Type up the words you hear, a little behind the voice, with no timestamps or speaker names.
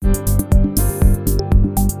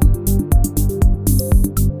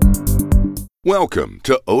Welcome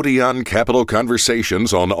to ODEON Capital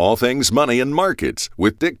Conversations on all things money and markets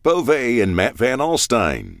with Dick Bove and Matt Van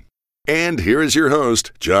Alstyne. And here is your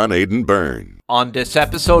host, John AIDAN BYRNE. On this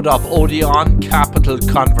episode of ODEON Capital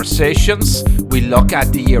Conversations, we look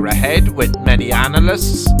at the year ahead with many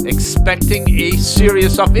analysts expecting a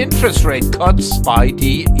series of interest rate cuts by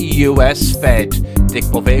the US Fed. Dick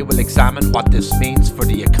Bove will examine what this means for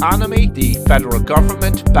the economy, the federal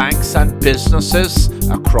government, banks and businesses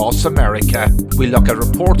across America. We look at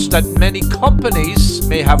reports that many companies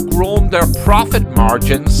may have grown their profit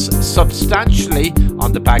margins substantially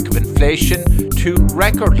on the back of inflation to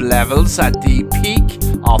record levels at the peak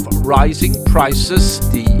of rising prices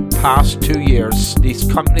the past 2 years.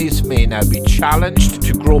 These companies may now be challenged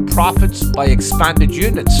to grow profits by expanded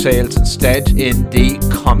unit sales instead in the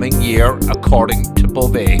coming year, according to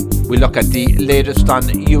Bove. We look at the latest on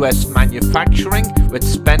US manufacturing, with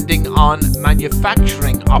spending on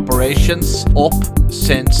manufacturing operations up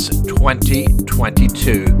since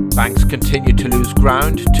 2022. Banks continue to lose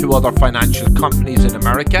ground to other financial companies in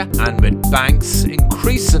America, and with banks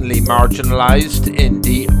increasingly marginalized in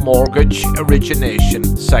the mortgage origination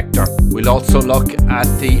sector. We'll also look at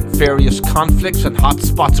the various conflicts and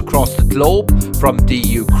hotspots across the globe, from the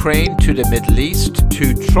Ukraine to the Middle East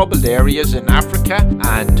to troubled areas in Africa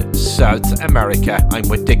and South America. I'm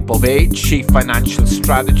with Dick Bove, Chief Financial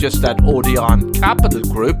Strategist at ODEON Capital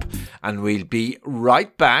Group, and we'll be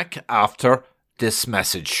right back after this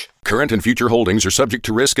message. Current and future holdings are subject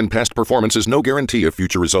to risk, and past performance is no guarantee of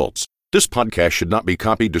future results. This podcast should not be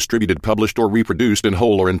copied, distributed, published, or reproduced in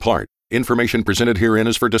whole or in part. Information presented herein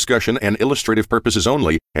is for discussion and illustrative purposes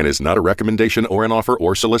only and is not a recommendation or an offer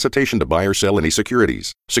or solicitation to buy or sell any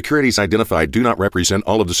securities. Securities identified do not represent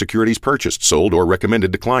all of the securities purchased, sold, or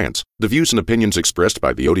recommended to clients. The views and opinions expressed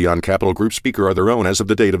by the ODEON Capital Group speaker are their own as of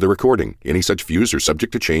the date of the recording. Any such views are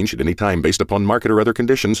subject to change at any time based upon market or other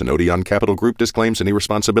conditions, and ODEON Capital Group disclaims any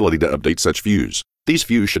responsibility to update such views. These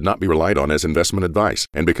views should not be relied on as investment advice,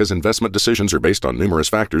 and because investment decisions are based on numerous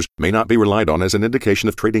factors, may not be relied on as an indication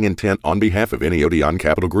of trading intent on behalf of any ODEON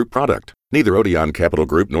Capital Group product. Neither ODEON Capital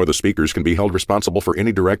Group nor the speakers can be held responsible for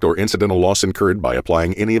any direct or incidental loss incurred by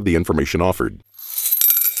applying any of the information offered.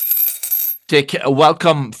 Dick,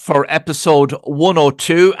 welcome for episode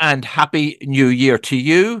 102 and Happy New Year to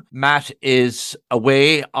you. Matt is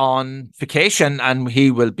away on vacation and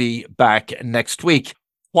he will be back next week.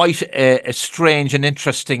 Quite a strange and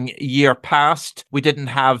interesting year past. We didn't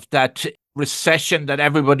have that recession that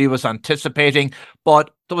everybody was anticipating,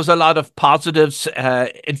 but there was a lot of positives.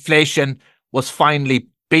 Inflation was finally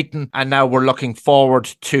beaten, and now we're looking forward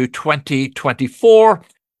to 2024.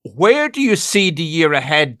 Where do you see the year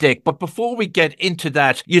ahead, Dick? But before we get into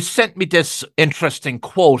that, you sent me this interesting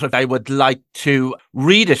quote. I would like to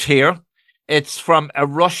read it here. It's from a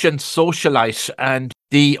Russian socialite, and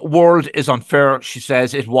the world is unfair, she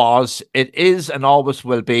says. It was, it is, and always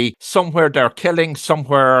will be. Somewhere they're killing,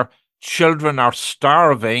 somewhere children are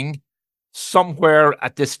starving, somewhere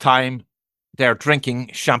at this time they're drinking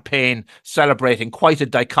champagne, celebrating. Quite a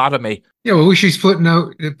dichotomy. Yeah, well, what she's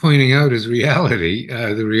pointing out is reality.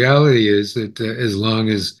 The reality is that as long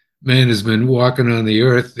as man has been walking on the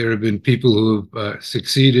earth, there have been people who have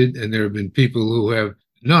succeeded, and there have been people who have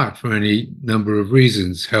not, for any number of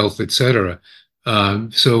reasons, health, etc.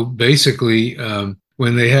 So basically,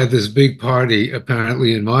 when they had this big party,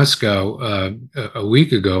 apparently in Moscow a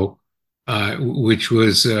week ago, which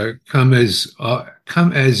was come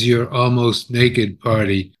as your almost naked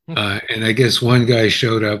party, and I guess one guy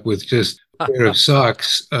showed up with just a pair of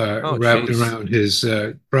socks wrapped around his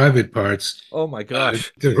private parts. Oh my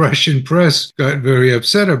gosh! The Russian press got very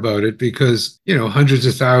upset about it because hundreds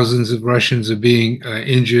of thousands of Russians are being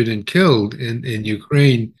injured and killed in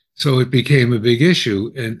Ukraine. So it became a big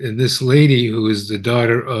issue. And this lady, who is the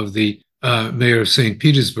daughter of the mayor of St.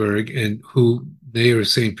 Petersburg, and who mayor of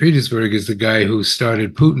St. Petersburg is the guy who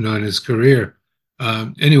started Putin on his career.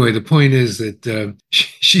 Anyway, the point is that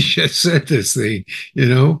she just said this thing,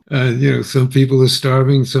 some people are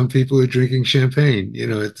starving, some people are drinking champagne.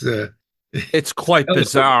 It's quite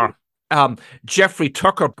bizarre. Jeffrey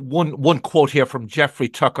Tucker, one quote here from Jeffrey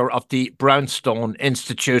Tucker of the Brownstone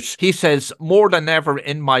Institute. He says, "More than ever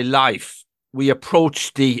in my life, we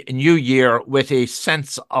approach the new year with a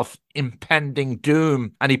sense of impending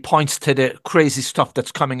doom." And he points to the crazy stuff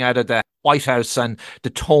that's coming out of the White House and the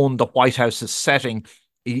tone the White House is setting.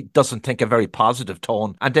 He doesn't think a very positive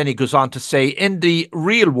tone. And then he goes on to say, in the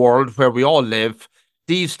real world where we all live,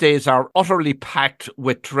 these days are utterly packed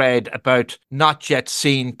with dread about not yet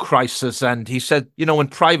seen crisis. And he said, in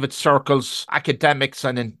private circles, academics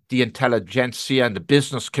and in the intelligentsia and the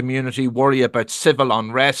business community worry about civil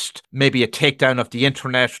unrest, maybe a takedown of the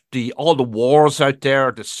internet, all the wars out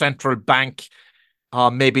there, the central bank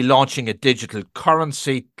maybe launching a digital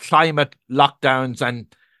currency, climate lockdowns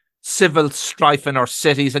and civil strife in our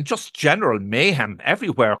cities, and just general mayhem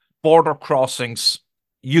everywhere, border crossings.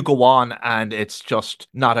 You go on and it's just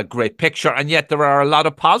not a great picture. And yet there are a lot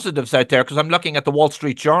of positives out there, because I'm looking at the Wall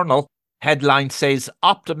Street Journal. Headline says,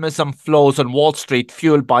 optimism flows on Wall Street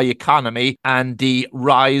fueled by economy and the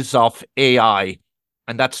rise of AI.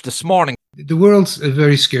 And that's this morning. The world's a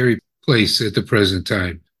very scary place at the present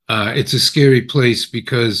time. It's a scary place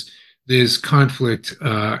because there's conflict,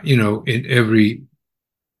 in every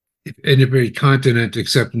continent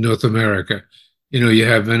except North America. You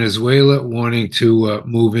have Venezuela wanting to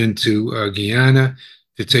move into Guyana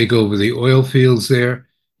to take over the oil fields there.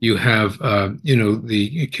 You have,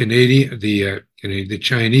 the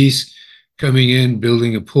Chinese coming in,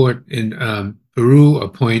 building a port in Peru, a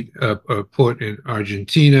port in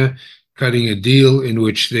Argentina, cutting a deal in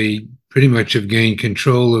which they pretty much have gained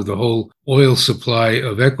control of the whole oil supply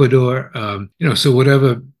of Ecuador. So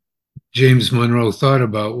whatever James Monroe thought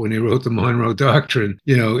about when he wrote the Monroe Doctrine,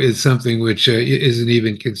 is something which isn't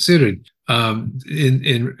even considered.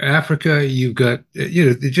 In Africa, you've got,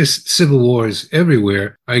 just civil wars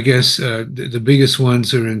everywhere. I guess the biggest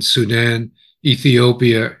ones are in Sudan,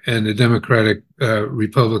 Ethiopia, and the Democratic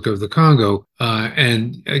Republic of the Congo.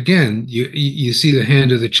 And again, you see the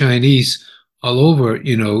hand of the Chinese all over,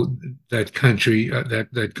 that country,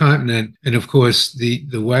 that continent. And of course, the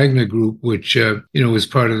Wagner Group, which, was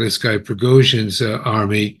part of this guy Prigozhin's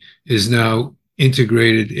army, is now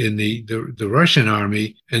integrated in the Russian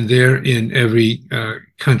army, and they're in every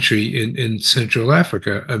country in Central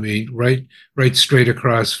Africa. I mean, right straight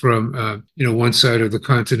across from, one side of the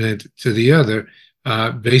continent to the other,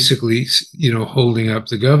 basically, holding up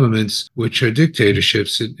the governments, which are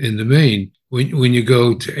dictatorships in the main. When you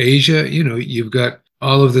go to Asia, you've got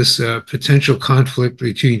all of this potential conflict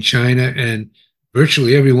between China and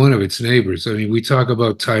virtually every one of its neighbors. I mean, we talk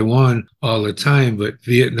about Taiwan all the time, but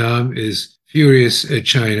Vietnam is furious at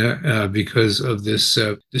China because of this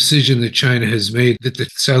decision that China has made that the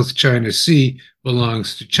South China Sea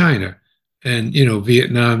belongs to China. And,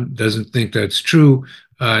 Vietnam doesn't think that's true.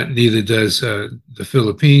 Neither does the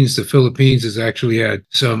Philippines. The Philippines has actually had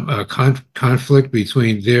some conflict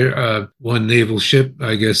between their one naval ship,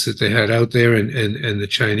 I guess, that they had out there and the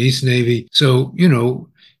Chinese Navy. So,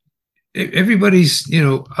 everybody's,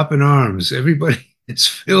 up in arms. Everybody, it's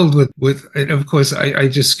filled with, and of course, I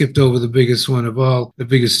just skipped over the biggest one of all, the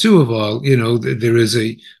biggest two of all. There is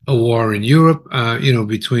a war in Europe,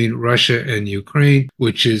 between Russia and Ukraine,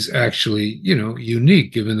 which is actually,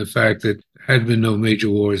 unique given the fact that had been no major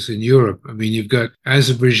wars in Europe. I mean, you've got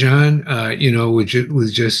Azerbaijan, which it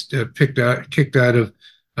was just kicked out of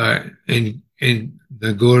in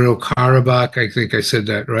Nagorno-Karabakh. I think I said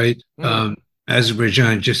that right.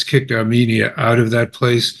 Azerbaijan just kicked Armenia out of that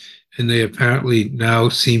place, and they apparently now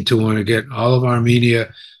seem to want to get all of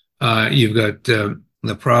Armenia. You've got the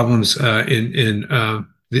problems in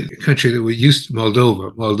the country that we used to,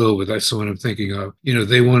 Moldova. That's the one I'm thinking of.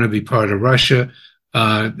 They want to be part of Russia.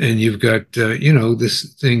 And you've got,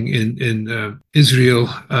 this thing in Israel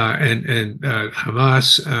and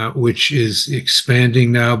Hamas, which is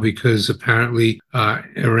expanding now because apparently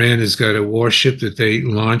Iran has got a warship that they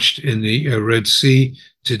launched in the Red Sea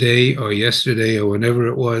today or yesterday or whenever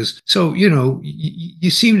it was. So,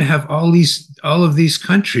 you seem to have all of these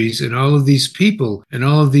countries and all of these people and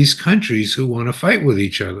all of these countries who want to fight with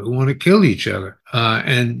each other, who want to kill each other.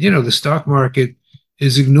 And the stock market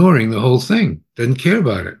is ignoring the whole thing, doesn't care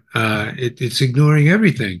about it. It's ignoring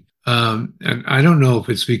everything. And I don't know if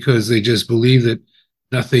it's because they just believe that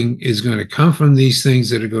nothing is going to come from these things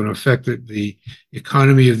that are going to affect the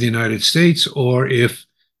economy of the United States, or if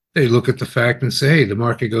they look at the fact and say, hey, the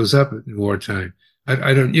market goes up in wartime.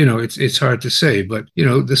 I don't, it's hard to say, but,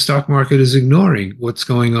 the stock market is ignoring what's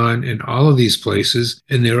going on in all of these places.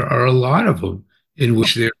 And there are a lot of them in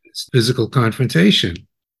which there is physical confrontation.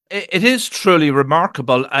 It is truly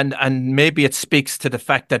remarkable, and maybe it speaks to the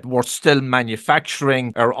fact that we're still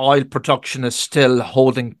manufacturing. Our oil production is still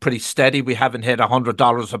holding pretty steady. We haven't hit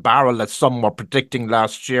 $100 a barrel, as some were predicting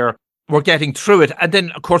last year. We're getting through it. And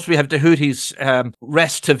then, of course, we have the Houthis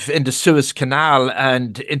restive in the Suez Canal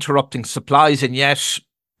and interrupting supplies, and yet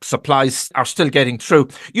supplies are still getting through.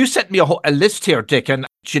 You sent me a list here, Dick, and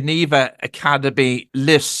Geneva Academy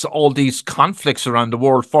lists all these conflicts around the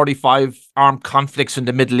world: 45 armed conflicts in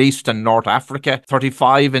the Middle East and North Africa,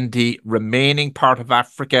 35 in the remaining part of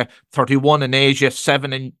Africa, 31 in Asia,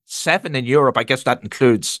 7 in Europe. I guess that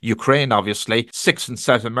includes Ukraine, obviously, 6 in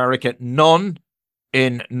South America, none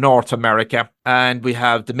in North America. And we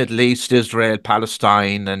have the Middle East, Israel,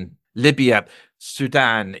 Palestine, and Libya,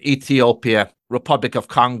 Sudan, Ethiopia, Republic of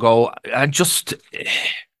Congo, and just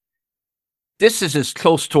this is as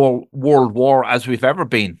close to a world war as we've ever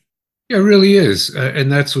been. Yeah, it really is, and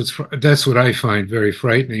that's what I find very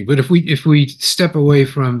frightening. But if we step away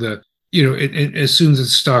from the, and as soon as the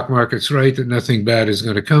stock market's right that nothing bad is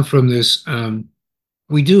going to come from this,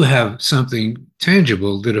 we do have something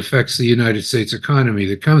tangible that affects the United States economy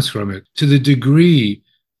that comes from it. To the degree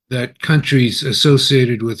that countries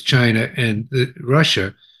associated with China and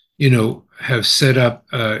Russia, have set up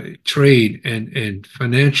trade and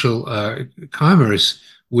financial commerce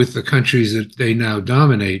with the countries that they now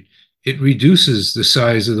dominate, it reduces the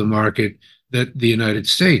size of the market that the United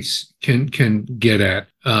States can get at.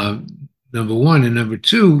 Number one, and number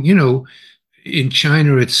two, in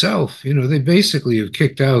China itself, they basically have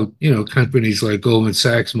kicked out, companies like Goldman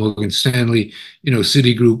Sachs, Morgan Stanley,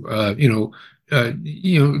 Citigroup,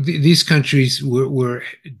 these countries were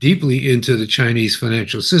deeply into the Chinese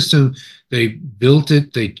financial system. They built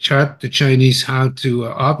it. They taught the Chinese how to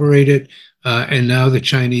operate it. And now the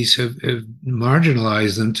Chinese have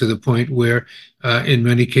marginalized them to the point where, in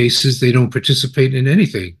many cases, they don't participate in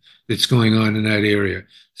anything that's going on in that area.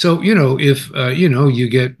 So, if, you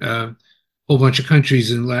get a whole bunch of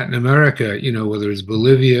countries in Latin America, whether it's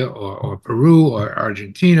Bolivia or Peru or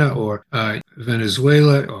Argentina or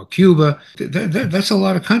Venezuela or Cuba, that's a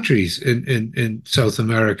lot of countries in South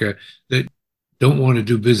America that don't want to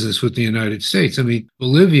do business with the United States. I mean,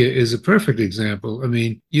 Bolivia is a perfect example. I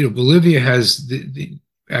mean, Bolivia has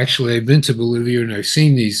actually, I've been to Bolivia and I've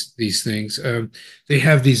seen these things. They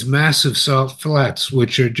have these massive salt flats,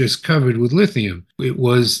 which are just covered with lithium. It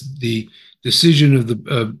was the decision of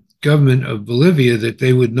the government of Bolivia that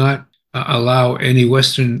they would not allow any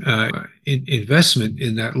Western investment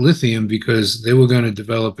in that lithium because they were going to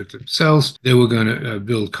develop it themselves. They were going to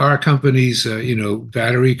build car companies,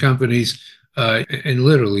 battery companies, and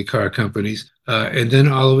literally car companies. And then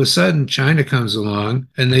all of a sudden, China comes along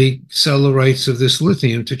and they sell the rights of this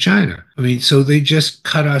lithium to China. I mean, so they just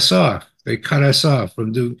cut us off. They cut us off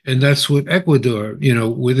from doing, and that's what Ecuador,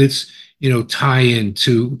 with its, tie-in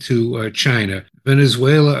to China.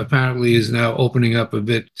 Venezuela apparently is now opening up a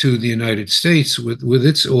bit to the United States with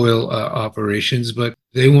its oil operations, but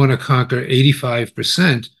they want to conquer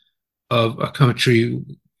 85% of a country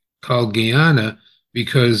called Guyana,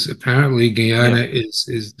 because apparently Guyana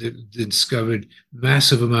is discovered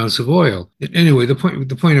massive amounts of oil. Anyway, the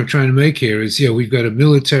point I'm trying to make here is, we've got a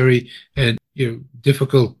military and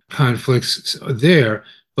difficult conflicts there,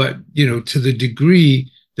 but to the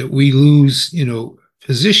degree that we lose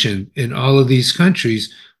position in all of these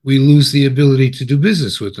countries, we lose the ability to do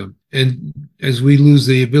business with them. And as we lose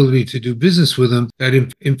the ability to do business with them, that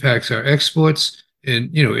impacts our exports.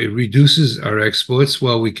 And, it reduces our exports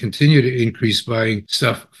while we continue to increase buying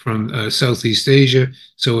stuff from Southeast Asia.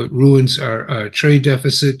 So it ruins our trade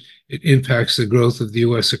deficit. It impacts the growth of the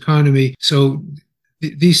U.S. economy. So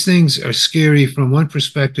these things are scary from one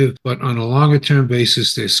perspective, but on a longer term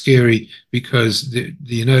basis, they're scary because the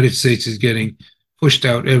United States is getting pushed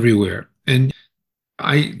out everywhere. And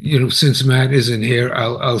since Matt isn't here,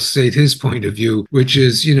 I'll state his point of view, which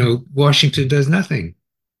is, Washington does nothing.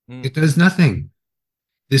 It does nothing.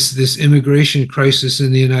 This immigration crisis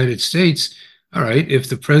in the United States, all right, if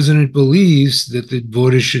the president believes that the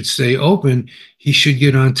borders should stay open, he should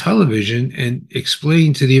get on television and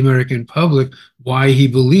explain to the American public why he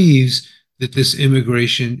believes that this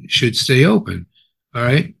immigration should stay open. All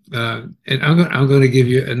right. And I'm going to give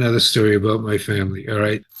you another story about my family. All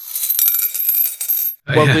right.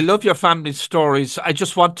 Well, we love your family stories. I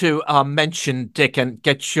just want to mention, Dick, and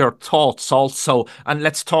get your thoughts also. And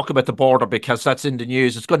let's talk about the border, because that's in the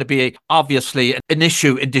news. It's going to be obviously an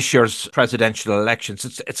issue in this year's presidential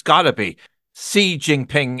elections. It's got to be. Xi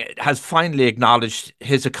Jinping has finally acknowledged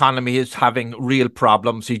his economy is having real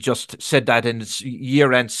problems. He just said that in his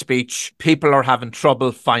year-end speech. People are having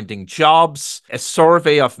trouble finding jobs. A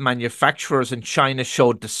survey of manufacturers in China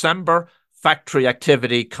showed December factory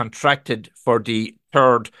activity contracted for the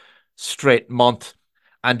third straight month,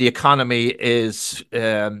 and the economy is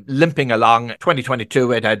limping along.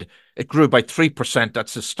 2022, it grew by 3%.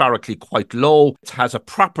 That's historically quite low. It has a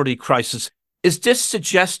property crisis. Is this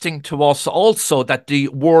suggesting to us also that the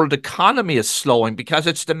world economy is slowing because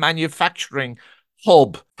it's the manufacturing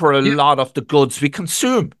hub for a lot of the goods we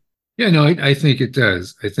consume? Yeah, no, I think it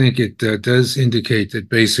does. I think it does indicate that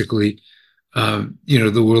basically,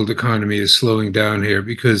 the world economy is slowing down here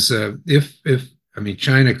because if I mean,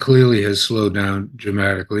 China clearly has slowed down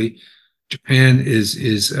dramatically. Japan is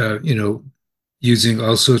using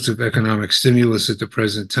all sorts of economic stimulus at the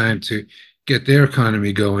present time to get their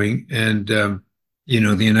economy going, and the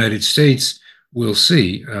United States, we'll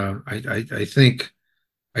see.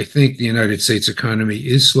 I think the United States economy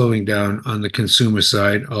is slowing down on the consumer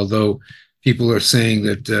side, although people are saying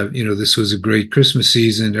that this was a great Christmas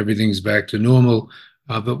season, everything's back to normal,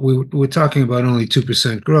 but we're talking about only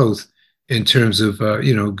 2% growth in terms of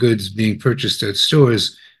goods being purchased at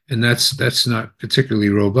stores, and that's not particularly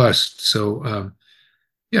robust. So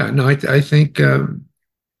yeah, no, I think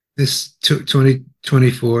this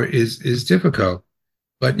 2024 is difficult,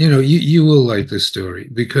 but you will like this story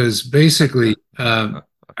because basically.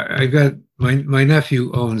 I got my nephew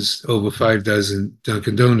owns over 5 dozen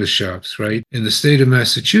Dunkin' Donuts shops, right? And the state of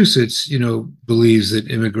Massachusetts, believes that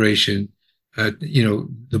immigration,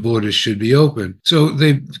 the borders should be open. So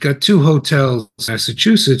they've got 2 hotels in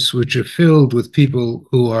Massachusetts which are filled with people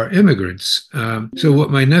who are immigrants. So what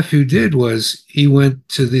my nephew did was he went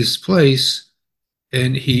to this place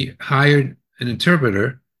and he hired an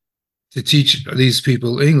interpreter to teach these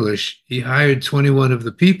people English. He hired 21 of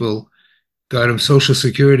the people, got them social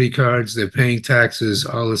security cards, they're paying taxes,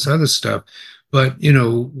 all this other stuff. But,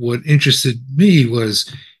 what interested me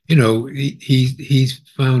was, he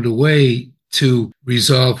found a way to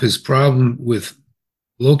resolve his problem with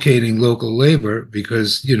locating local labor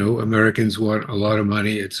because, Americans want a lot of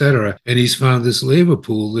money, et cetera. And he's found this labor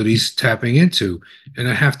pool that he's tapping into. And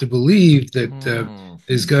I have to believe that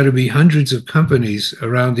there's got to be hundreds of companies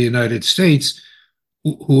around the United States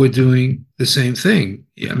who are doing the same thing.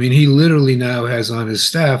 I mean, he literally now has on his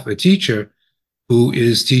staff a teacher who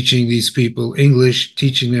is teaching these people English,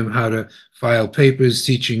 teaching them how to file papers,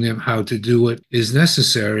 teaching them how to do what is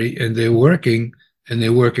necessary. And they're working, and they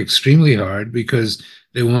work extremely hard because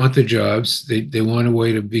they want the jobs. They want a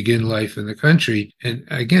way to begin life in the country. And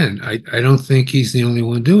again, I don't think he's the only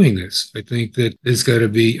one doing this. I think that there's got to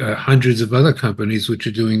be hundreds of other companies which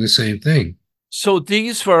are doing the same thing. So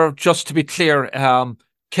these were, just to be clear,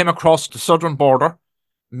 came across the southern border,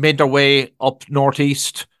 made their way up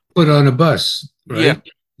northeast. Put on a bus, right?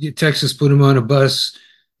 Yeah. Texas put them on a bus.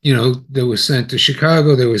 They were sent to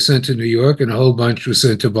Chicago, they were sent to New York, and a whole bunch was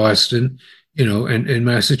sent to Boston, and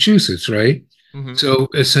Massachusetts, right? Mm-hmm. So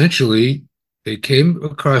essentially, they came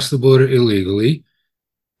across the border illegally.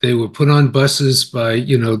 They were put on buses by,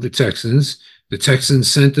 the Texans. The Texans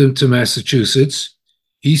sent them to Massachusetts.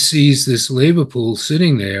 He sees this labor pool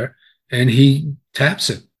sitting there and he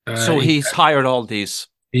taps it. So he's hired all these.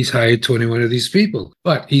 He's hired 21 of these people,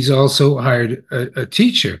 but he's also hired a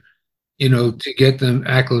teacher, to get them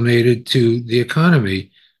acclimated to the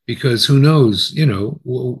economy, because who knows,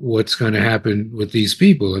 what's going to happen with these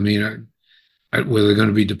people. I mean, whether they're going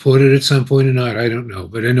to be deported at some point or not, I don't know.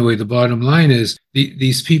 But anyway, the bottom line is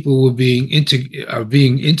these people are being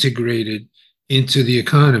integrated into the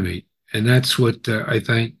economy. And that's what I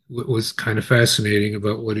think was kind of fascinating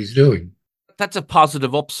about what he's doing. That's a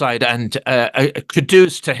positive upside, and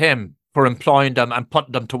kudos to him for employing them and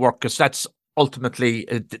putting them to work, because that's ultimately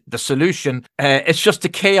the solution. It's just the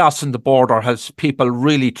chaos in the border has people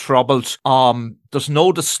really troubled. There's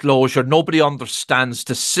no disclosure. Nobody understands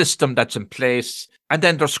the system that's in place. And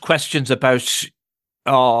then there's questions about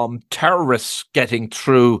terrorists getting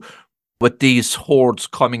through with these hordes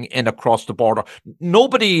coming in across the border.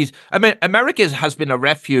 America has been a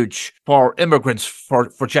refuge for immigrants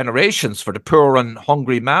for generations, for the poor and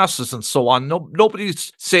hungry masses and so on.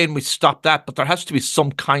 Nobody's saying we stop that, but there has to be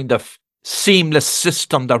some kind of seamless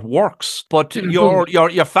system that works. But your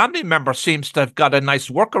family member seems to have got a nice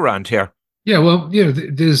workaround here. Yeah, well,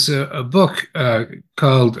 there's a book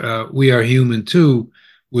called We Are Human Too,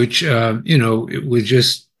 which, it was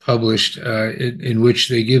just published, in which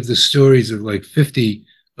they give the stories of like 50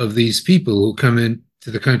 of these people who come into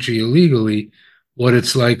the country illegally, what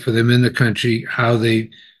it's like for them in the country, how a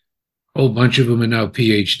whole bunch of them are now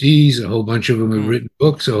PhDs, a whole bunch of them have written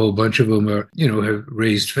books, a whole bunch of them are, have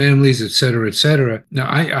raised families, et cetera, et cetera. Now,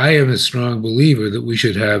 I am a strong believer that we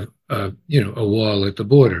should have, a wall at the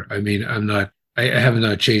border. I mean, I have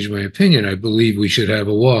not changed my opinion. I believe we should have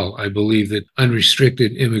a wall. I believe that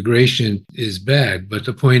unrestricted immigration is bad. But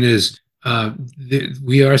the point is,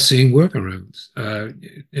 we are seeing workarounds.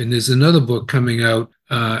 And there's another book coming out,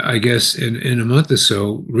 I guess, in a month or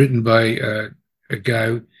so, written by a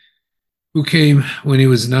guy who came when he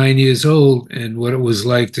was 9 years old, and what it was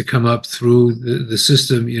like to come up through the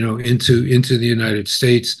system, into the United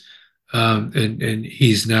States. And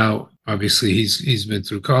he's now, obviously, he's been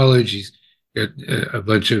through college. He's got a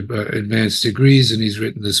bunch of advanced degrees, and he's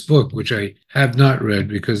written this book, which I have not read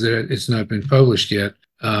because it's not been published yet.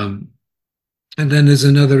 And then there's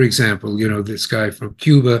another example, this guy from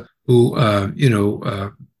Cuba who,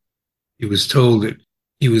 he was told that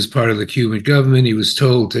he was part of the Cuban government. He was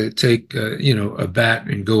told to take, a bat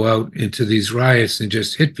and go out into these riots and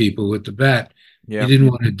just hit people with the bat. Yeah. He didn't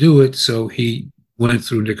want to do it, so he went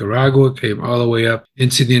through Nicaragua, came all the way up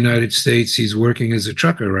into the United States. He's working as a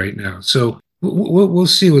trucker right now. So we'll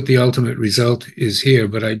see what the ultimate result is here.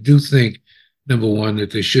 But I do think, number one,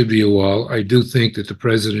 that there should be a wall. I do think that the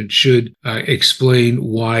president should explain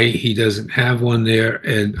why he doesn't have one there.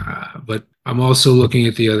 But I'm also looking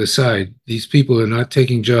at the other side. These people are not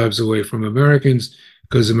taking jobs away from Americans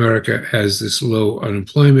because America has this low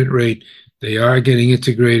unemployment rate. They are getting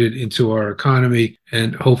integrated into our economy,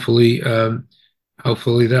 and hopefully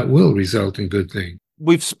that will result in good things.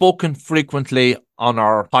 We've spoken frequently on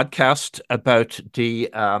our podcast about the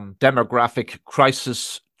demographic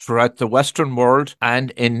crisis throughout the Western world and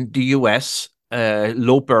in the US,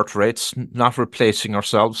 low birth rates, not replacing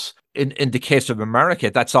ourselves. In the case of America,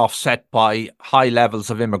 that's offset by high levels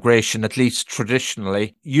of immigration, at least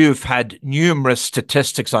traditionally. You've had numerous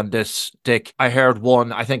statistics on this, Dick. I heard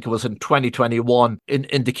one, I think it was in 2021.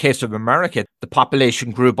 In the case of America, the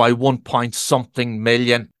population grew by 1.something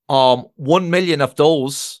million. 1 million of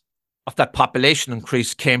that population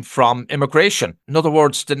increase came from immigration. In other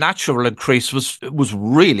words, the natural increase was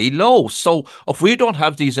really low. So if we don't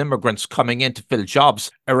have these immigrants coming in to fill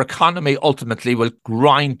jobs, our economy ultimately will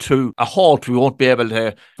grind to a halt. We won't be able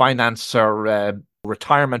to finance our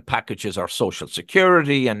retirement packages, our social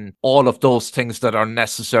security, and all of those things that are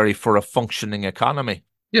necessary for a functioning economy.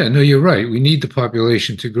 Yeah, no, you're right. We need the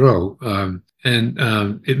population to grow. And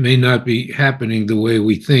it may not be happening the way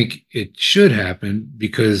we think it should happen,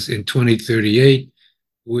 because in 2038,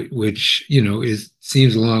 which,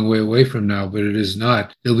 seems a long way away from now, but it is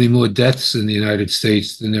not, there'll be more deaths in the United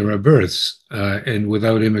States than there are births. And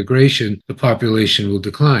without immigration, the population will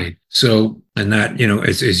decline. So, and that,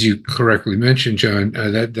 as you correctly mentioned, John,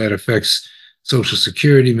 that affects Social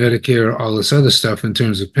Security, Medicare, all this other stuff in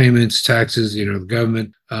terms of payments, taxes, the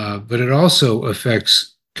government. But it also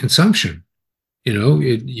affects consumption.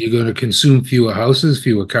 You're going to consume fewer houses,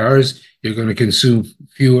 fewer cars. You're going to consume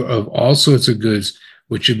fewer of all sorts of goods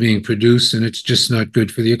which are being produced, and it's just not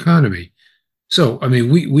good for the economy. So, I mean,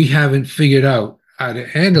 we haven't figured out how to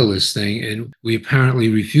handle this thing, and we apparently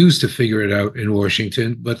refuse to figure it out in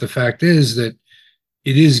Washington. But the fact is that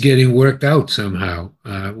it is getting worked out somehow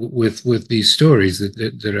with these stories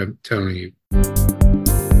that I'm telling you.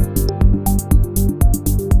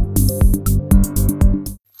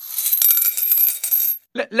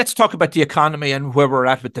 Let's talk about the economy and where we're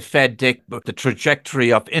at with the Fed, Dick, but the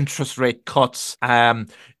trajectory of interest rate cuts. An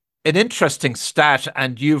interesting stat,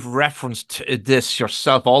 and you've referenced this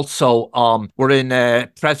yourself also, we're in a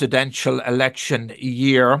presidential election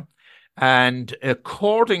year. And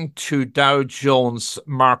according to Dow Jones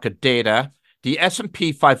market data, the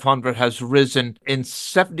S&P 500 has risen in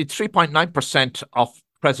 73.9% of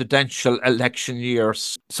presidential election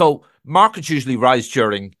years. So markets usually rise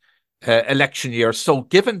during election years. So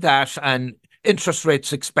given that, and interest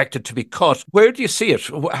rates expected to be cut, where do you see it?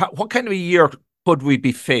 What kind of a year could we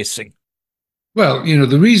be facing? Well,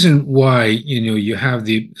 the reason why, you have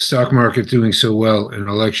the stock market doing so well in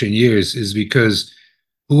election years is because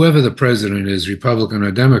whoever the president is, Republican or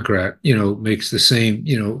Democrat, makes the same,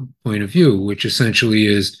 point of view, which essentially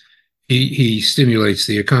is he stimulates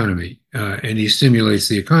the economy. And he stimulates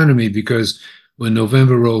the economy because when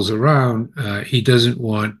November rolls around, he doesn't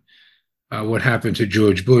want what happened to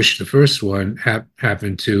George Bush, the first one,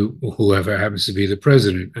 happened to whoever happens to be the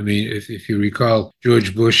president. I mean, if you recall,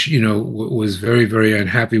 George Bush, was very, very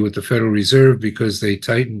unhappy with the Federal Reserve because they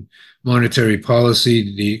tightened monetary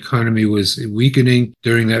policy. The economy was weakening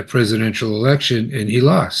during that presidential election, and he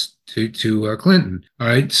lost to Clinton. All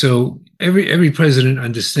right. So every president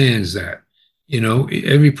understands that.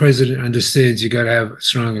 Every president understands you got to have a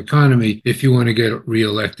strong economy if you want to get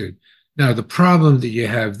reelected. Now, the problem that you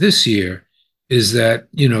have this year is that,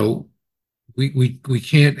 we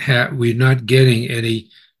can't have, we're not getting any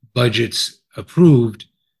budgets approved.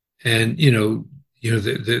 And,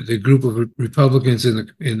 the group of Republicans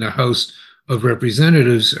in the House of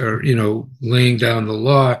Representatives are, laying down the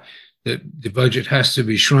law that the budget has to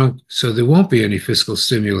be shrunk. So there won't be any fiscal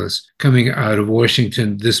stimulus coming out of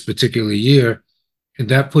Washington this particular year. And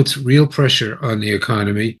that puts real pressure on the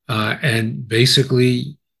economy. And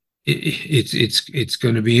basically, it's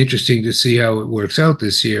going to be interesting to see how it works out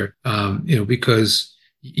this year. Because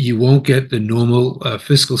you won't get the normal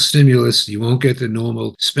fiscal stimulus, you won't get the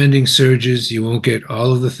normal spending surges, you won't get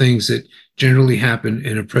all of the things that generally happen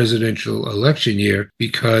in a presidential election year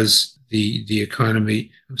because the economy,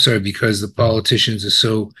 because the politicians are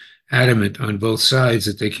so adamant on both sides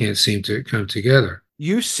that they can't seem to come together.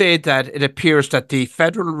 You say that it appears that the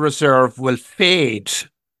Federal Reserve will fade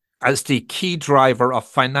as the key driver of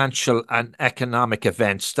financial and economic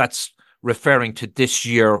events. That's referring to this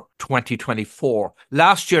year, 2024.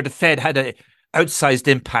 Last year, the Fed had an outsized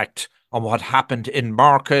impact on what happened in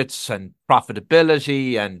markets and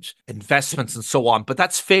profitability and investments and so on, but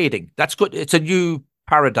that's fading. That's good. It's a new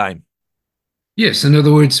paradigm. Yes, in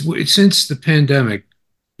other words, since the pandemic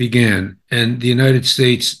began and the United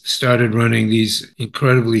States started running these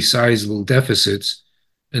incredibly sizable deficits,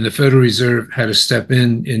 and the Federal Reserve had to step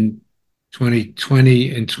in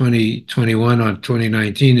 2020 and 2021 on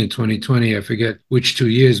 2019 and 2020, I forget which 2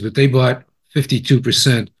 years, but they bought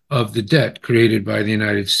 52% of the debt created by the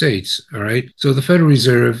United States. All right. So the Federal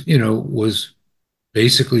Reserve, was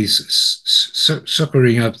basically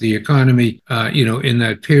suckering up the economy, in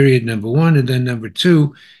that period, number one. And then number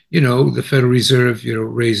two, the Federal Reserve,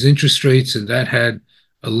 raised interest rates, and that had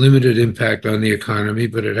a limited impact on the economy,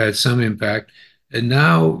 but it had some impact. And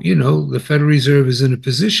now, the Federal Reserve is in a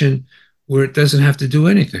position where it doesn't have to do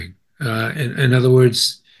anything. In other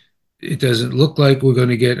words, it doesn't look like we're going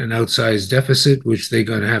to get an outsized deficit, which they're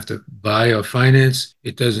going to have to buy or finance.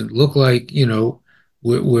 It doesn't look like,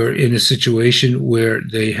 we're in a situation where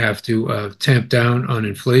they have to tamp down on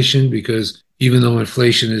inflation, because even though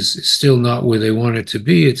inflation is still not where they want it to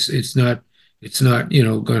be, it's not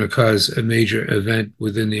going to cause a major event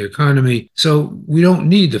within the economy. So we don't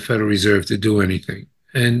need the Federal Reserve to do anything.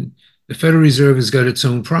 And the Federal Reserve has got its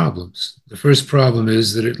own problems. The first problem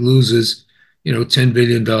is that it loses, $10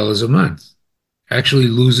 billion a month, actually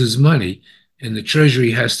loses money. And the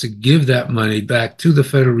Treasury has to give that money back to the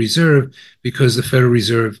Federal Reserve because the Federal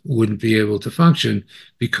Reserve wouldn't be able to function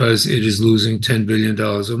because it is losing $10 billion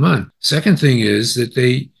a month. Second thing is that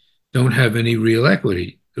they don't have any real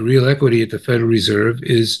equity. The real equity at the Federal Reserve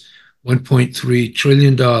is $1.3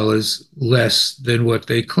 trillion less than what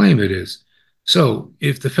they claim it is. So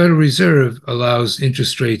if the Federal Reserve allows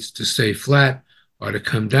interest rates to stay flat or to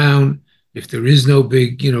come down, if there is no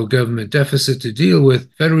big, government deficit to deal with,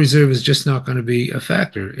 Federal Reserve is just not going to be a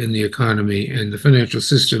factor in the economy and the financial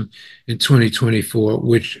system in 2024,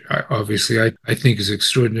 which obviously I think is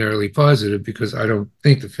extraordinarily positive, because I don't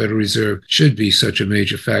think the Federal Reserve should be such a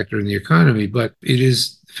major factor in the economy. But it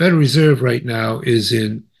is, the Federal Reserve right now is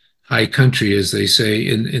in high country, as they say,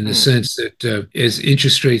 in the sense that as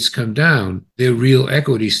interest rates come down, their real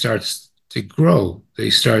equity starts to grow.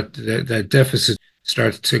 That deficit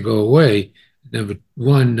starts to go away, number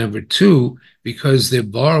one. Number two, because they're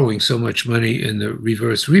borrowing so much money in the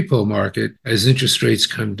reverse repo market, as interest rates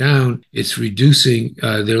come down, it's reducing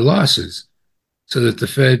their losses. So that the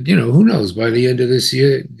Fed, who knows, by the end of this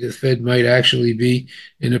year, the Fed might actually be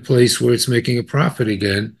in a place where it's making a profit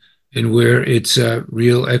again, and where its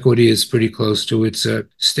real equity is pretty close to its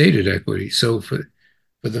stated equity. So for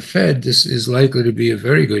the Fed, this is likely to be a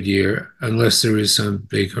very good year, unless there is some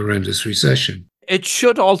big, horrendous recession. It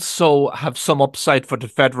should also have some upside for the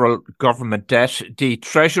federal government debt. The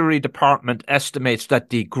Treasury Department estimates that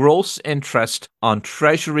the gross interest on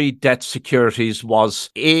Treasury debt securities was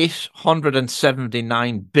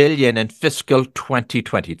 $879 billion in fiscal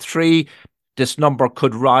 2023. This number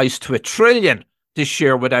could rise to $1 trillion this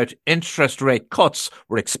year without interest rate cuts.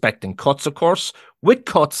 We're expecting cuts, of course. With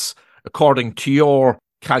cuts, according to your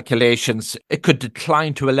calculations, it could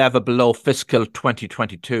decline to a level below fiscal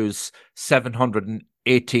 2022's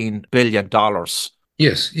 $718 billion.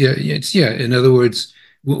 Yes, yeah. In other words,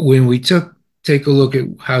 when we take a look at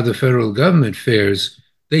how the federal government fares,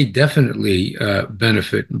 they definitely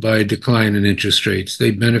benefit by a decline in interest rates.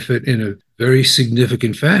 They benefit in a very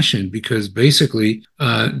significant fashion, because basically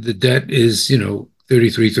the debt is,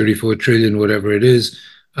 33, 34 trillion, whatever it is.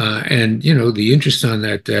 And, the interest on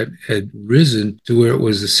that debt had risen to where it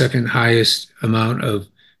was the second highest amount of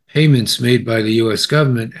payments made by the U.S.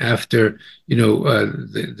 government after,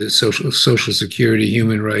 the Social Security,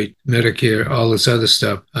 human right, Medicare, all this other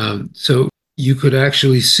stuff. So you could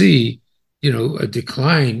actually see, a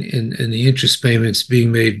decline in the interest payments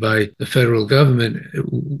being made by the federal government,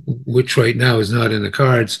 which right now is not in the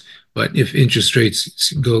cards. But if interest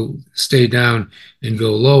rates stay down and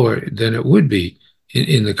go lower, then it would be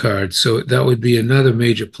in the cards. So that would be another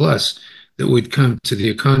major plus that would come to the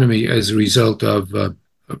economy as a result of a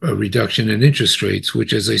reduction in interest rates,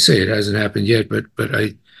 which, as I say, it hasn't happened yet, but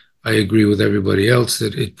I agree with everybody else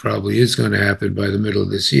that it probably is going to happen by the middle of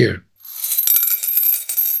this year.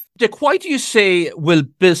 Dick, why do you say will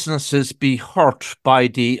businesses be hurt by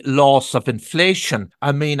the loss of inflation?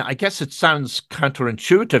 I mean, I guess it sounds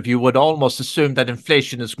counterintuitive. You would almost assume that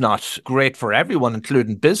inflation is not great for everyone,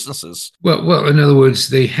 including businesses. Well, in other words,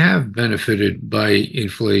 they have benefited by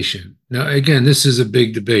inflation. Now, again, this is a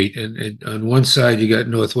big debate. And on one side, you got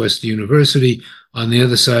Northwestern University. On the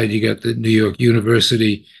other side, you got the New York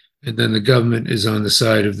University. And then the government is on the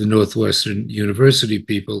side of the Northwestern University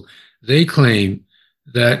people. They claim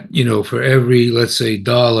that, for every, let's say,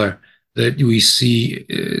 dollar that we see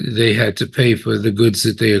they had to pay for the goods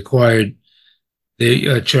that they acquired, they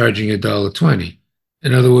are charging $1.20.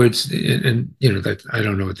 In other words, and that I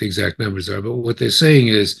don't know what the exact numbers are, but what they're saying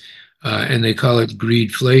is, and they call it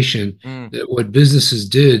greedflation, that what businesses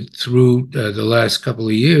did through the last couple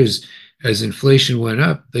of years as inflation went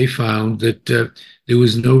up, they found that there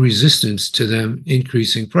was no resistance to them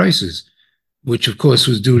increasing prices, which of course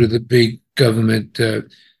was due to the big government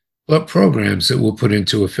programs that were put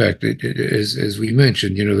into effect. As we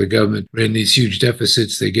mentioned, the government ran these huge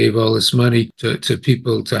deficits. They gave all this money to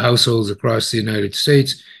people, to households across the United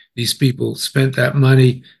States. These people spent that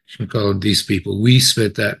money. I shouldn't call them these people. We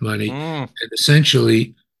spent that money. And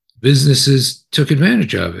essentially, businesses took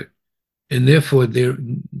advantage of it. And therefore,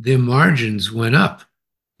 their margins went up.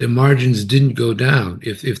 Their margins didn't go down.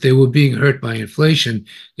 If they were being hurt by inflation,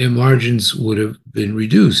 their margins would have been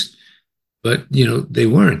reduced. But, they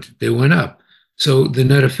weren't. They went up. So the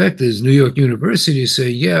net effect is New York University say,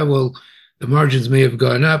 yeah, well, the margins may have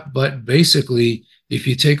gone up, but basically, if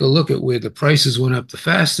you take a look at where the prices went up the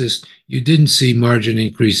fastest, you didn't see margin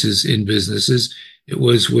increases in businesses. It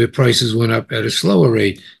was where prices went up at a slower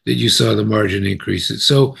rate that you saw the margin increases.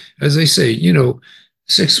 So, as I say,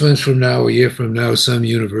 6 months from now, a year from now, some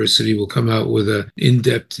university will come out with an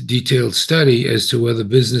in-depth, detailed study as to whether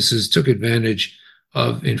businesses took advantage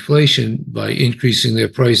of inflation by increasing their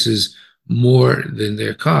prices more than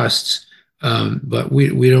their costs. But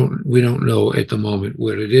we don't know at the moment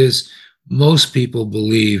what it is. Most people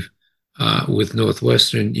believe with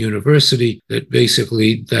Northwestern University that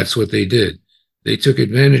basically that's what they did. They took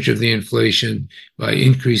advantage of the inflation by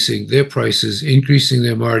increasing their prices, increasing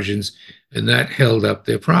their margins, and that held up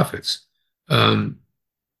their profits. So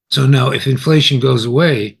now if inflation goes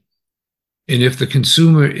away, and if the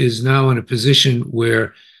consumer is now in a position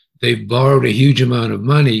where they've borrowed a huge amount of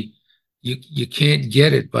money, you can't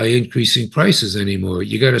get it by increasing prices anymore.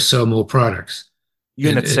 You got to sell more products.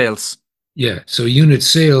 Unit sales. Yeah. So unit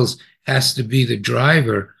sales has to be the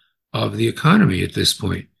driver of the economy at this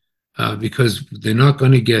point because they're not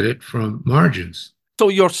going to get it from margins. So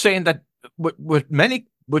you're saying that with many,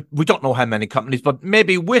 we don't know how many companies, but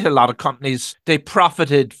maybe with a lot of companies, they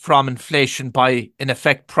profited from inflation by, in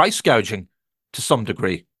effect, price gouging to some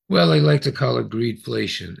degree. Well, I like to call it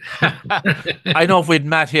greedflation. I know if we'd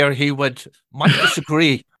Matt here, he might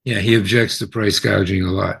disagree. Yeah, he objects to price gouging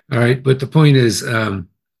a lot. All right. But the point is,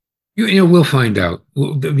 we'll find out.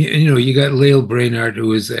 You got Lael Brainard,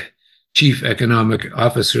 who is the chief economic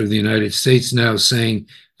officer of the United States now, saying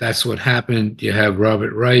that's what happened. You have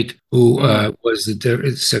Robert Reich, who was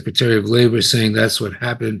the Secretary of Labor, saying that's what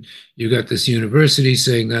happened. You got this university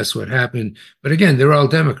saying that's what happened. But again, they're all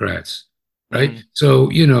Democrats, right? So,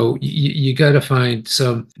 you got to find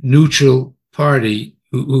some neutral party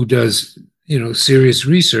who does, serious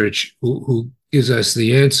research, who gives us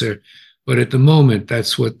the answer. But at the moment,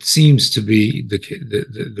 that's what seems to be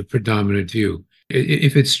the predominant view.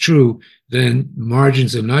 If it's true, then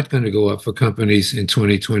margins are not going to go up for companies in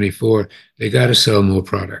 2024. They got to sell more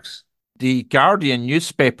products. The Guardian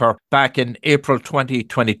newspaper back in April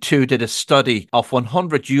 2022 did a study of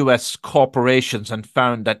 100 US corporations and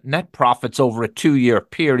found that net profits over a 2-year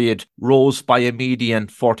period rose by a median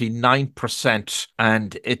 49%.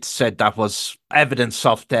 And it said that was evidence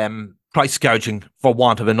of them price gouging, for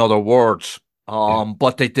want of another word.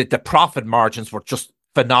 But the profit margins were just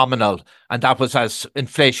phenomenal. And that was as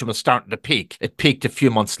inflation was starting to peak. It peaked a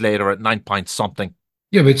few months later at 9 point something.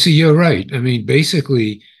 Yeah, but see, you're right. I mean,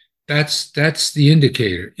 basically, that's the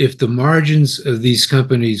indicator. If the margins of these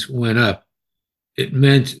companies went up, it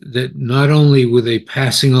meant that not only were they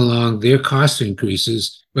passing along their cost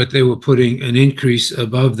increases, but they were putting an increase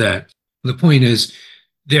above that. The point is,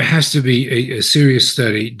 there has to be a serious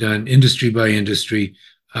study done industry by industry,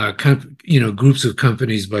 groups of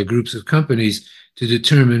companies by groups of companies, to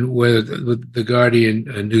determine whether the Guardian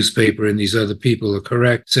newspaper and these other people are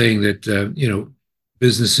correct, saying that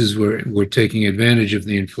businesses were taking advantage of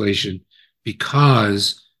the inflation.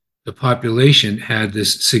 because the population had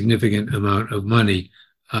this significant amount of money,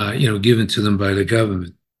 given to them by the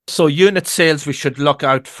government. So unit sales we should look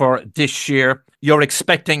out for this year. You're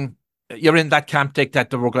in that camp, Dick,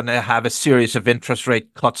 that we're going to have a series of interest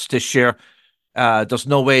rate cuts this year. There's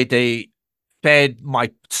no way the Fed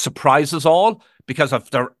might surprise us all, because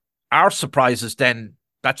if there are surprises, then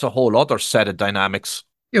that's a whole other set of dynamics.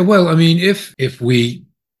 Yeah, well, I mean, if we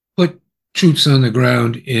put troops on the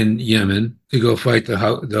ground in Yemen to go fight the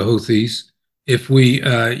Houthis, if we,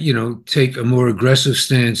 take a more aggressive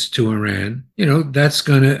stance to Iran, that's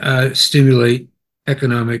going to stimulate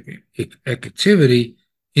economic activity,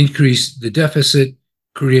 increase the deficit,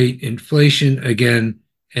 create inflation again,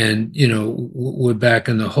 and we're back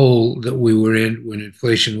in the hole that we were in when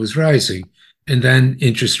inflation was rising, and then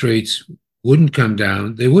interest rates wouldn't come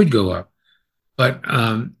down; they would go up. But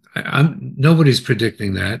nobody's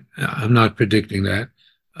predicting that. I'm not predicting that.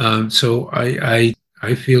 So I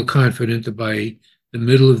feel confident that by the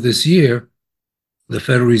middle of this year, the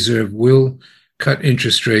Federal Reserve will cut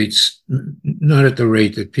interest rates, not at the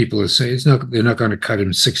rate that people are saying. They're not going to cut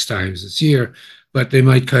them 6 times this year, but they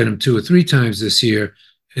might cut them 2 or 3 times this year,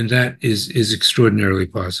 and that is extraordinarily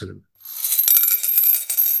positive.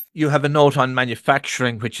 You have a note on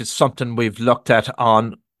manufacturing, which is something we've looked at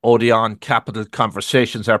on ODEON Capital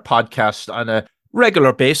Conversations, our podcast, on a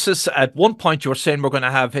regular basis. At one point, you were saying we're going to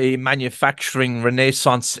have a manufacturing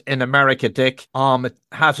renaissance in America, Dick. It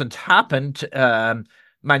hasn't happened.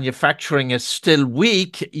 Manufacturing is still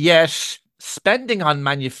weak, yet spending on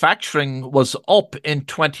manufacturing was up in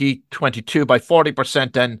 2022 by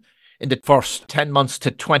 40%, and in the first 10 months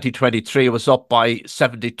to 2023, it was up by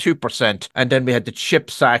 72%. And then we had the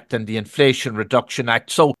CHIPS Act and the Inflation Reduction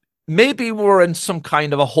Act. So maybe we're in some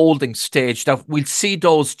kind of a holding stage that we'll see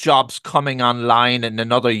those jobs coming online in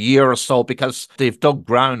another year or so, because they've dug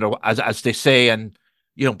ground, or as they say, and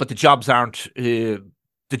but the jobs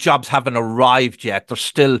haven't arrived yet. They're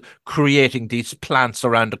still creating these plants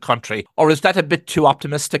around the country. Or is that a bit too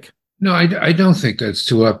optimistic? No, I don't think that's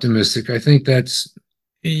too optimistic. I think that's,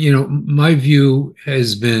 my view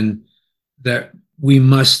has been that we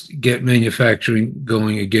must get manufacturing